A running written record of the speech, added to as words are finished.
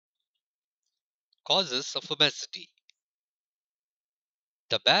Causes of obesity.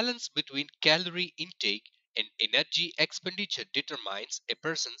 The balance between calorie intake and energy expenditure determines a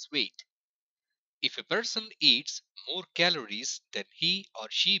person's weight. If a person eats more calories than he or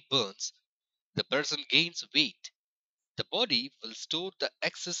she burns, the person gains weight. The body will store the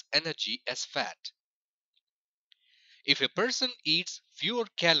excess energy as fat. If a person eats fewer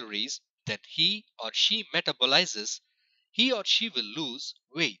calories than he or she metabolizes, he or she will lose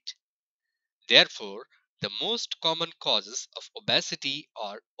weight. Therefore, the most common causes of obesity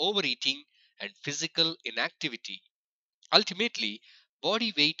are overeating and physical inactivity. Ultimately,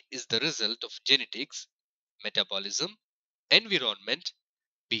 body weight is the result of genetics, metabolism, environment,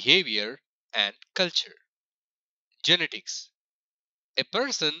 behavior, and culture. Genetics. A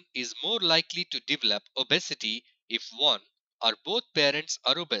person is more likely to develop obesity if one or both parents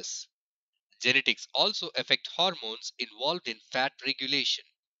are obese. Genetics also affect hormones involved in fat regulation.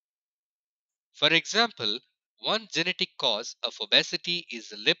 For example, one genetic cause of obesity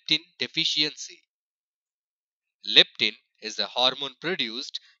is leptin deficiency. Leptin is a hormone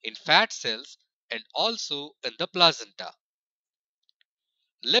produced in fat cells and also in the placenta.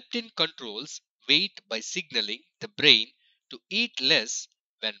 Leptin controls weight by signaling the brain to eat less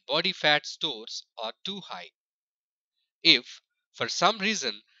when body fat stores are too high. If, for some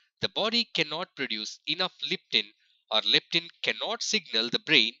reason, the body cannot produce enough leptin or leptin cannot signal the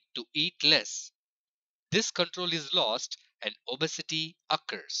brain to eat less, this control is lost and obesity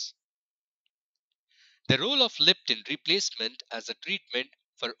occurs. The role of leptin replacement as a treatment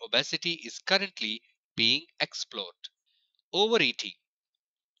for obesity is currently being explored. Overeating.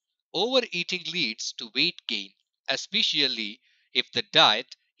 Overeating leads to weight gain, especially if the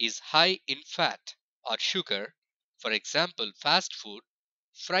diet is high in fat or sugar. For example, fast food,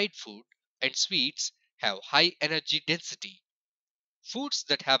 fried food, and sweets have high energy density. Foods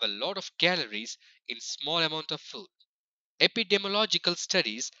that have a lot of calories in small amount of food. Epidemiological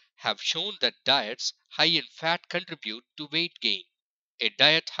studies have shown that diets high in fat contribute to weight gain. A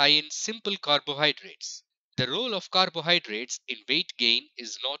diet high in simple carbohydrates. The role of carbohydrates in weight gain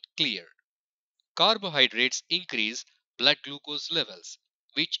is not clear. Carbohydrates increase blood glucose levels,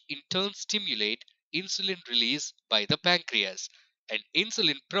 which in turn stimulate insulin release by the pancreas, and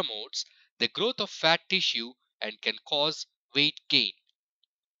insulin promotes the growth of fat tissue and can cause weight gain.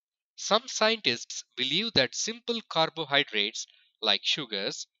 Some scientists believe that simple carbohydrates like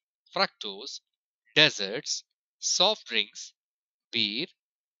sugars, fructose, desserts, soft drinks, beer,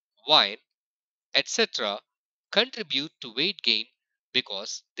 wine, etc., contribute to weight gain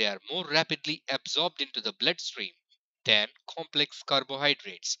because they are more rapidly absorbed into the bloodstream than complex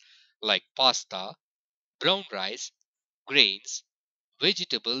carbohydrates like pasta, brown rice, grains,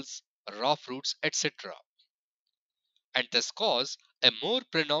 vegetables, raw fruits, etc., and thus cause a more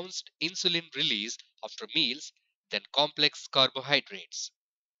pronounced insulin release after meals than complex carbohydrates.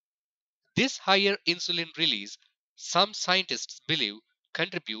 This higher insulin release, some scientists believe,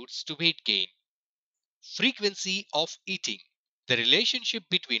 contributes to weight gain. Frequency of eating. The relationship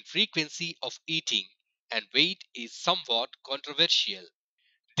between frequency of eating and weight is somewhat controversial.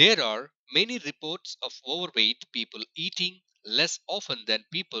 There are many reports of overweight people eating less often than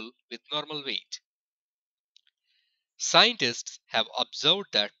people with normal weight. Scientists have observed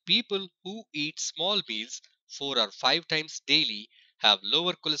that people who eat small meals 4 or 5 times daily have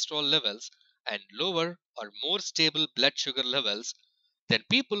lower cholesterol levels and lower or more stable blood sugar levels than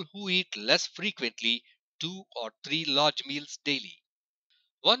people who eat less frequently 2 or 3 large meals daily.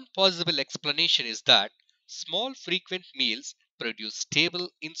 One possible explanation is that small frequent meals produce stable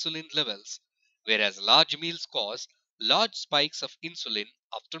insulin levels, whereas large meals cause large spikes of insulin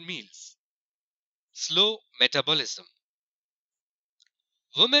after meals. Slow metabolism.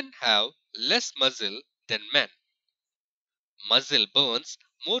 Women have less muscle than men. Muscle burns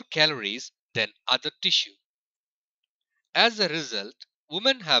more calories than other tissue. As a result,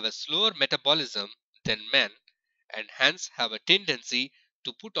 women have a slower metabolism than men and hence have a tendency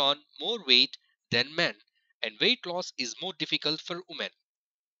to put on more weight than men, and weight loss is more difficult for women.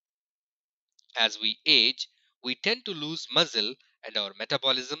 As we age, we tend to lose muscle and our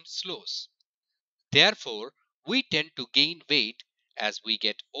metabolism slows. Therefore, we tend to gain weight as we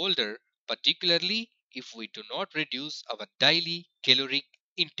get older, particularly if we do not reduce our daily caloric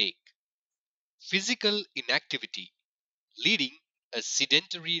intake. Physical inactivity, leading a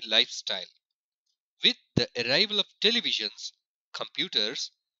sedentary lifestyle. With the arrival of televisions,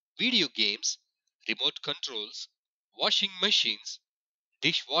 computers, video games, remote controls, washing machines,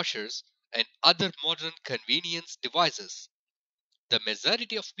 dishwashers, and other modern convenience devices, the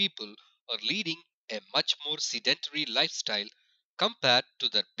majority of people are leading a much more sedentary lifestyle compared to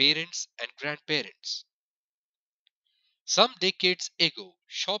their parents and grandparents. Some decades ago,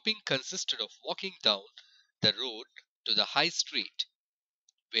 shopping consisted of walking down the road to the high street,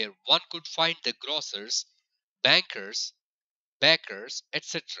 where one could find the grocers, bankers, bakers,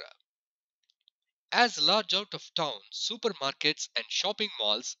 etc. As large out of town supermarkets and shopping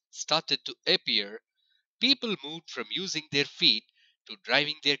malls started to appear, people moved from using their feet to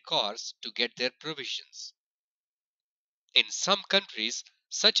driving their cars to get their provisions. In some countries,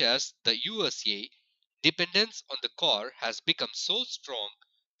 such as the USA, dependence on the car has become so strong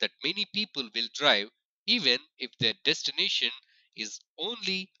that many people will drive even if their destination is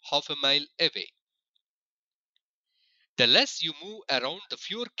only half a mile away. The less you move around, the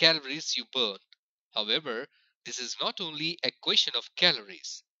fewer calories you burn. However, this is not only a question of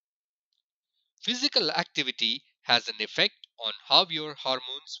calories. Physical activity has an effect on how your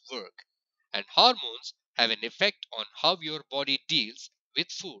hormones work, and hormones have an effect on how your body deals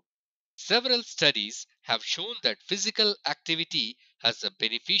with food. Several studies have shown that physical activity has a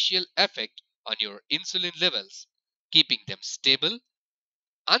beneficial effect on your insulin levels, keeping them stable.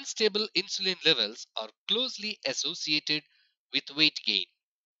 Unstable insulin levels are closely associated with weight gain.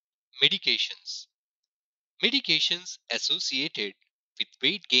 Medications. Medications associated with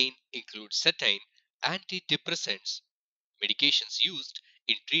weight gain include certain antidepressants, medications used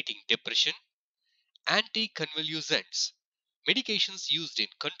in treating depression, anticonvulsants, medications used in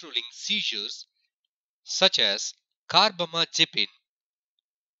controlling seizures such as carbamazepine,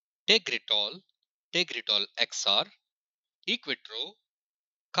 Tegretol, Tegretol XR, Equitro,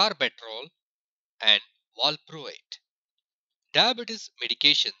 Carbatrol, and Valproate. Diabetes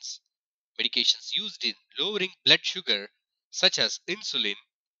medications, medications used in lowering blood sugar such as insulin,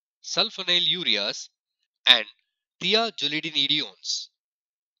 sulfonylureas, and thiazolidinediones.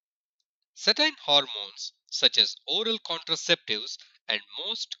 Certain hormones such as oral contraceptives and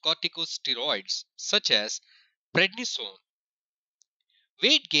most corticosteroids such as prednisone.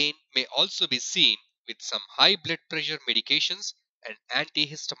 Weight gain may also be seen with some high blood pressure medications and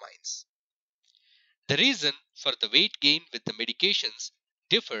antihistamines. The reason for the weight gain with the medications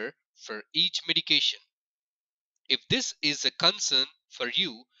differ for each medication. If this is a concern for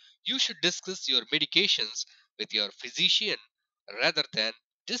you, you should discuss your medications with your physician rather than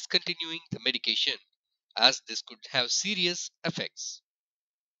discontinuing the medication, as this could have serious effects.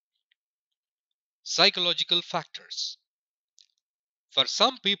 Psychological factors. For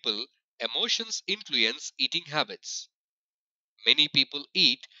some people, emotions influence eating habits. Many people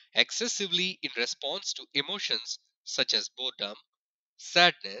eat excessively in response to emotions such as boredom,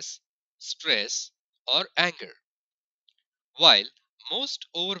 sadness, stress, or anger. While most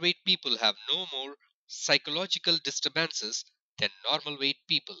overweight people have no more psychological disturbances than normal weight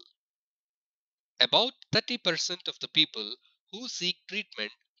people. About 30% of the people who seek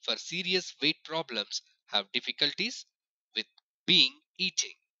treatment for serious weight problems have difficulties with being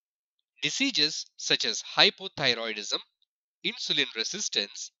eating. Diseases such as hypothyroidism, insulin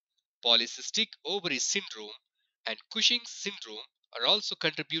resistance, polycystic ovary syndrome, and Cushing's syndrome are also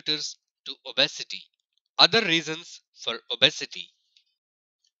contributors to obesity. Other reasons for obesity.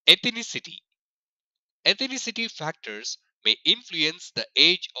 Ethnicity. Ethnicity factors may influence the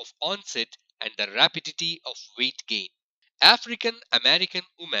age of onset and the rapidity of weight gain. African American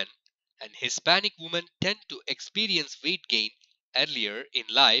women and Hispanic women tend to experience weight gain earlier in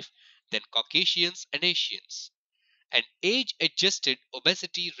life than Caucasians and Asians, and age adjusted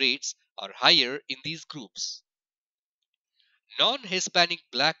obesity rates are higher in these groups. Non Hispanic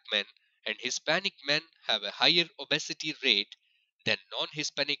black men and Hispanic men have a higher obesity rate than non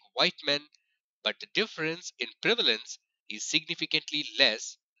Hispanic white men, but the difference in prevalence is significantly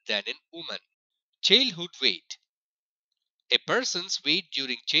less than in women. Childhood weight. A person's weight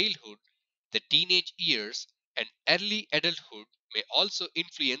during childhood, the teenage years, and early adulthood may also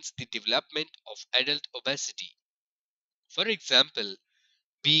influence the development of adult obesity. For example,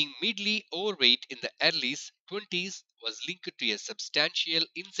 being mildly overweight in the early 20s was linked to a substantial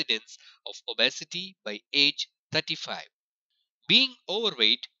incidence of obesity by age 35. Being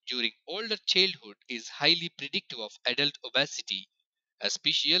overweight during older childhood is highly predictive of adult obesity,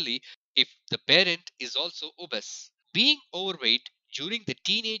 especially if the parent is also obese. Being overweight during the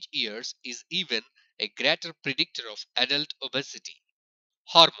teenage years is even a greater predictor of adult obesity.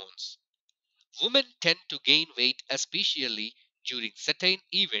 Hormones. Women tend to gain weight especially during certain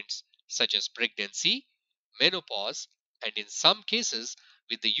events such as pregnancy, menopause, and in some cases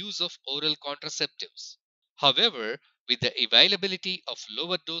with the use of oral contraceptives. However, with the availability of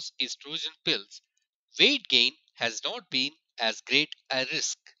lower dose estrogen pills, weight gain has not been as great a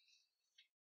risk.